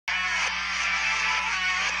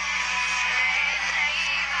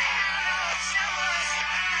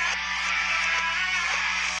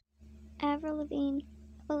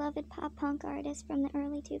beloved pop-punk artist from the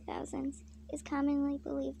early 2000s, is commonly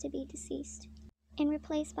believed to be deceased and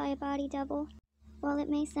replaced by a body double. While it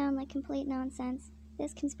may sound like complete nonsense,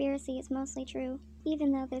 this conspiracy is mostly true,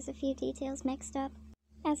 even though there's a few details mixed up.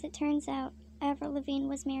 As it turns out, Avril Lavigne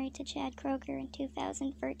was married to Chad Kroeger in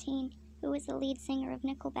 2013, who was the lead singer of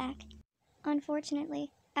Nickelback.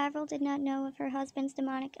 Unfortunately, Avril did not know of her husband's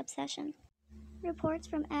demonic obsession. Reports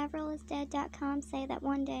from AvrilIsDead.com say that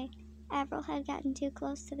one day, Avril had gotten too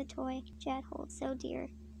close to the toy Chad holds so dear.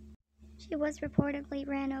 She was reportedly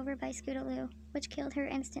ran over by Scootaloo, which killed her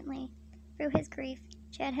instantly. Through his grief,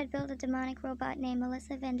 Chad had built a demonic robot named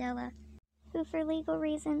Melissa Vandella, who for legal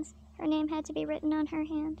reasons, her name had to be written on her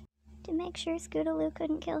hand. To make sure Scootaloo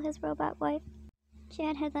couldn't kill his robot wife,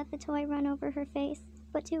 Chad had let the toy run over her face,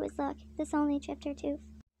 but to his luck, this only chipped her tooth.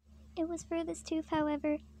 It was for this tooth,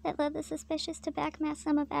 however, that led the suspicious to backmask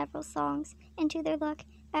some of Avril's songs, and to their luck,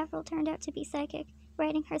 Avril turned out to be psychic,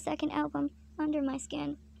 writing her second album, Under My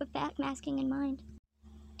Skin, with backmasking in mind.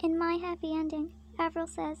 In My Happy Ending, Avril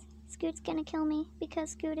says, "Scoot's gonna kill me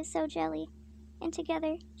because Scoot is so jelly." And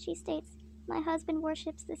together, she states, "My husband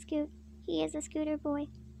worships the Scoot. He is a scooter boy."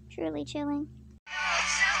 Truly chilling.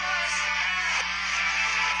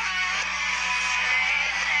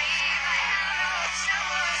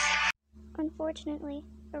 Unfortunately,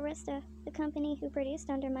 Arista, the company who produced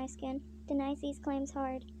Under My Skin, denies these claims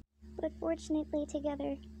hard. But fortunately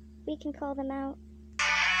together, we can call them out.